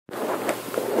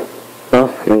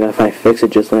I'm gonna find fix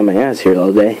it just on my ass here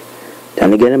all day.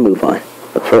 Time to get a move on.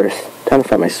 But first, time to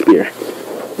find my spear.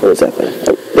 What is that thing?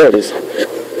 Oh, there it is.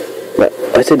 But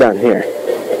what's it down here?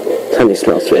 Something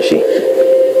smells fishy.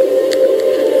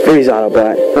 Freeze,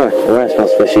 Autobot. Huh, well, that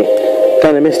smells fishy.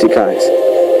 Kinda misty kinds.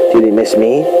 Did he miss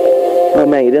me? Oh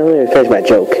man, you didn't even finish my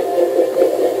joke.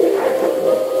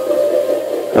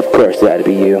 Of course, that'd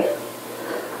be you.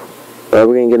 Well,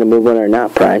 we're gonna get a move on or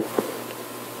not, Prime.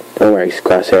 Don't worry,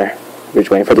 Crosshair. We're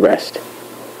just waiting for the rest.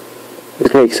 It's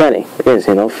gonna be exciting. We're gonna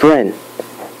see an old friend.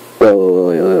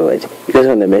 Wait. You guys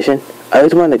on the mission? I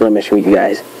always wanted to go on a mission with you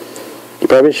guys. You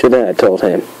probably should have told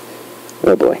him.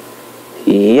 Oh boy.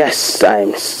 Yes,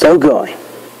 I'm so going.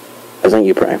 That's on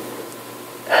you, Prime.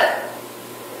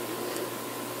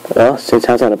 Well, since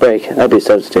Hal's on a break, I'll be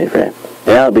substituting for him.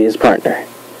 And I'll be his partner.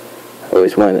 I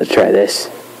always wanted to try this.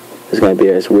 It's gonna be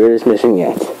his weirdest mission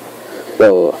yet.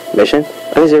 Mission?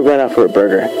 I guess they're going out for a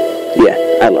burger. Yeah,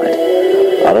 I lied.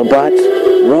 Autobots,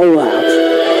 roll out.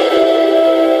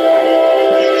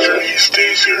 Make sure he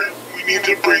stays here. We need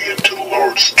to bring him to the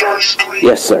Lord Starscream.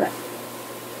 Yes, sir.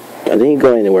 I didn't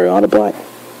go anywhere, Autobot.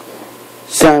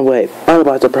 Soundwave,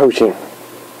 Autobot's approaching.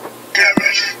 Damn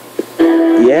it.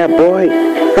 Yeah, boy.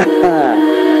 Haha.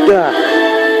 Yeah.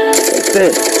 That's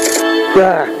it.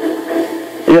 Yeah.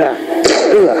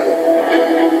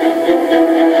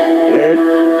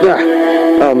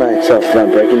 Oh man, so fun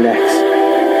breaking necks.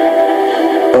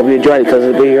 Hope you enjoyed it because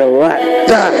it'll be here a lot.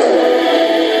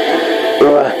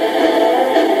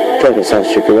 Joking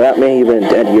sounds tricky. Without me, you've been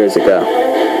dead years ago.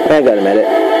 I gotta admit it.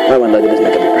 I want to look at this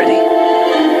neck of pretty.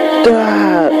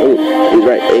 Ooh, he's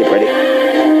right. Hey, pretty.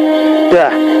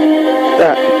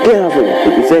 Get off of me.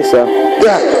 You can say so.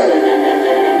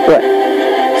 What?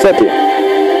 Step here.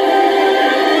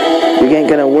 You ain't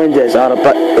gonna win this,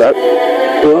 Autobot.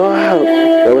 Whoa!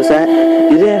 What was that?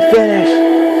 You didn't finish!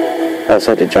 That was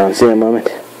such a John Cena moment.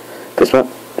 Fist bump.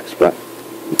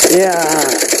 Yeah!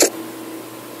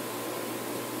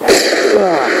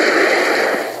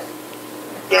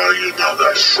 Now you know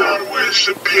that Soundwave's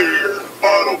superior,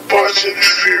 Autobot's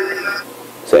inferior.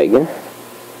 Say again?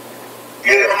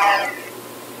 Yeah.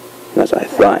 That's what I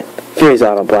thought. Freeze,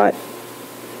 Autobot.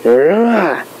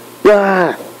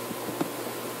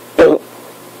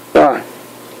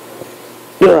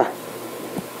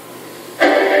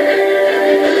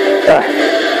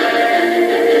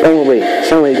 Bumblebee,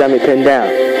 somebody got me pinned down.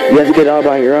 You have to get it all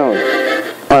by your own.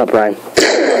 Alright, Prime.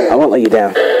 I won't let you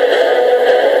down.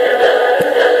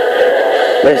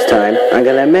 This time, I'm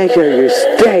gonna make sure you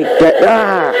stay dead.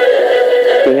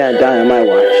 You're gonna die on my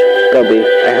watch. Go, B.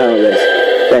 I handle this.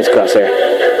 Thanks, Crosshair.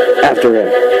 After him.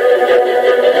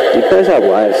 You guys have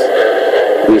lives.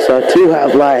 We saw two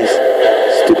have lives.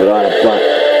 Stupid Autobot.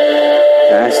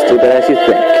 Not as stupid as you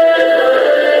think.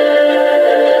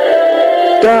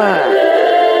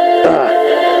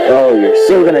 Oh, you're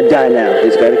so gonna die now. You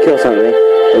just gotta kill something.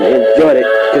 And enjoy it,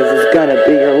 because it's gonna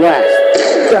be your last.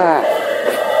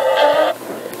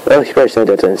 Well, he probably said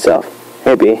that to himself.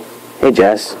 Hey, B. Hey,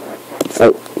 Jess.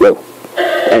 Oh, whoa.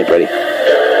 Hey, buddy.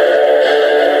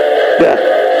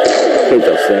 Hate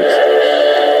those things.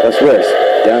 What's worse?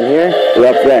 Down here or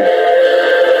up there?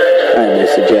 I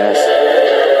miss you, Jess.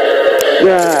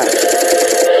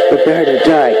 Prepare to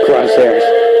die, Crosshairs.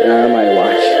 And on my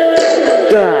watch.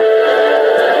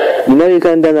 You know you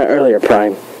could have done that earlier,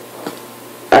 Prime.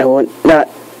 I will not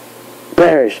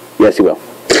perish. Yes, you will.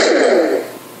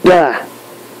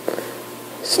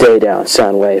 Stay down,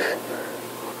 Soundwave.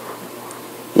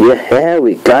 Yeah,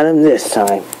 we got him this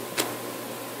time.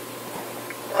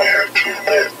 I have to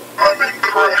admit, I'm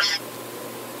impressed.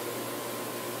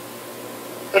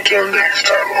 Until next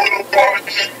time,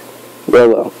 Autobots.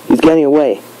 Well, he's getting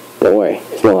away. Don't worry,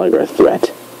 he's no longer a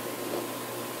threat.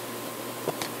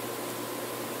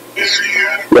 Is he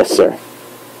in? Yes, sir.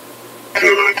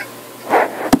 Good.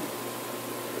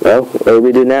 Well, what do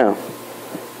we do now?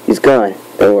 He's gone.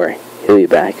 Don't worry, he'll be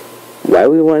back. Why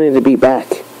we want him to be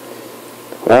back?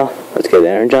 Well, let's get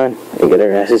Aaron John and get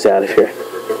our asses out of here.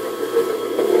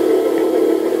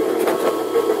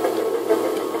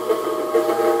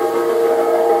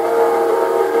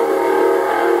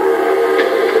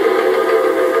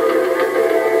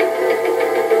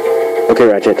 Okay,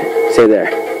 Ratchet, stay there.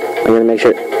 I'm gonna make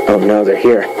sure... Oh no, they're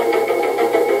here.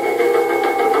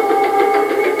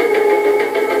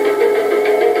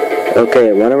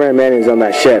 Okay, one of our men is on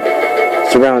that ship.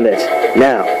 Surround it.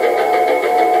 Now.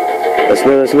 Let's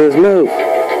move.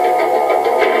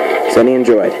 Sunny and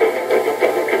Droid.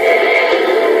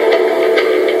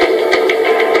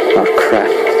 Oh crap,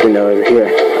 they know over here.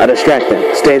 I'll distract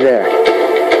them. Stay there.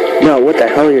 No, what the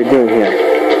hell are you doing here?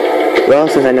 Well,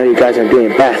 since I know you guys are doing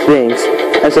bad things,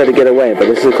 I decided to get away, but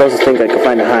this is the closest thing I can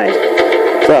find to hide.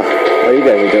 So, what you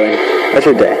guys are doing? What's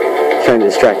your day? Trying to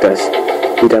distract us.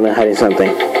 You definitely hiding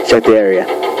something. Check the area.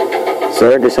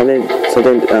 Sir, there's something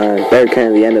buried kind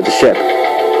of the end of the ship.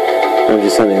 There's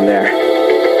just something there.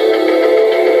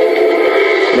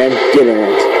 Then get in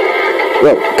it.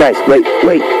 Whoa, guys, wait.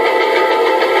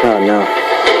 Oh no.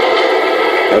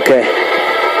 Okay.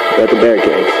 Got the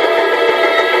barricades.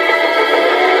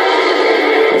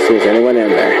 Let's see, is anyone in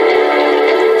there?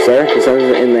 Sir, there's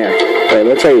something in there. But it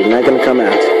looks like he's not gonna come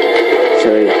out.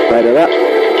 Shall we light it up?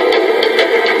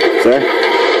 Sir?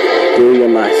 Do your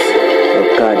must.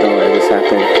 Oh God, don't let this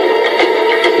happen.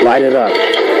 Light it up.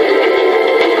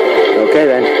 Okay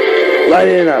then. Light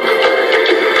it up.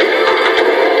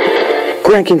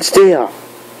 Cranking steel.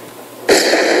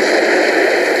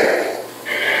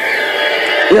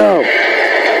 No.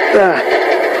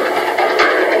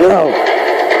 No.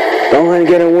 Don't let him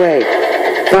get away.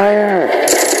 Fire.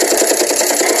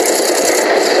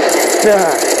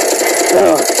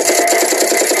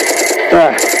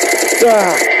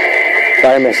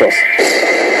 Fire missiles.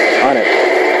 On it.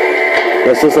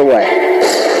 Missiles away.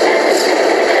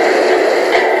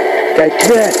 Get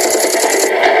this.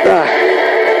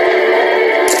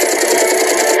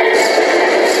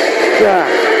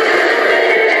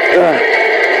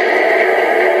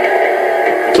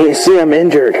 Can't you see I'm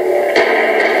injured?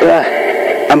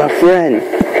 I'm a friend.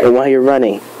 And while you're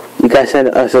running, you guys sent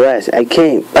us SOS. I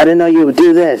came. I didn't know you would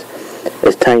do this.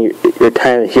 It's time. Your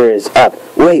time here is up.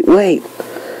 Wait.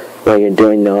 What you're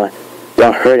doing, Noah?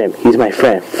 Don't hurt him. He's my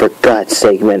friend. For God's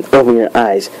sake, man, open your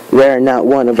eyes. They're not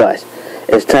one of us.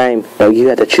 It's time. No, you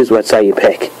have to choose what side you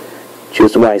pick.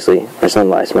 Choose wisely, or some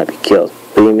lives might be killed.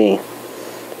 What do you mean?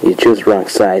 You choose the wrong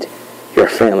side, your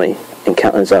family and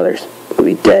countless others will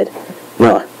be dead.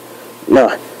 Noah,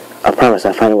 I promise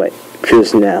I'll find a way.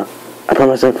 Choose now. I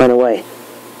promise I'll find a way.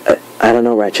 I don't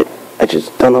know, Ratchet. I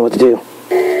just don't know what to do.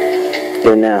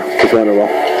 You're now. It's vulnerable.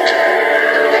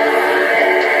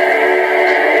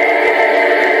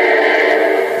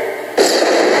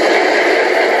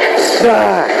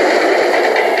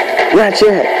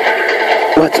 Ratchet!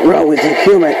 What's wrong with you,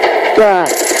 human? Fire!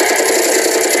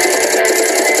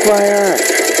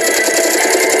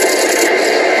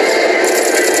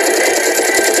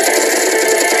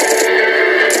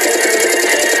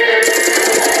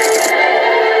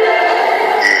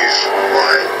 He's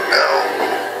mine now.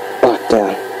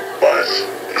 Lockdown. But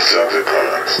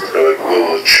Decepticons, they're like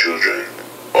little children,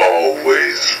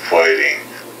 always fighting,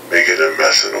 making a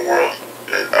mess in the world,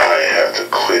 and I have to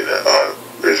clean it up.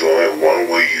 There's only one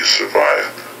way you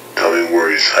survive. Tell me where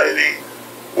he's hiding.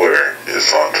 Where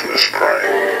is Optimus Prime?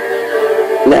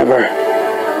 Never.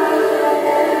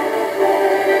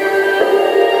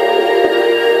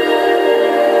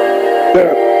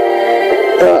 Never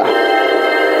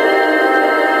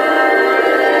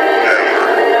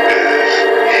is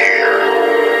here.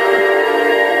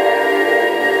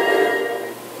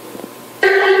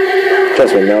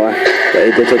 Trust me, Noah. What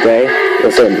you did today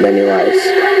will save many lives.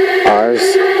 Ours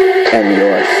and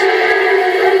yours.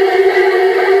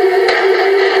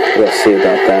 We'll see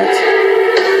about that.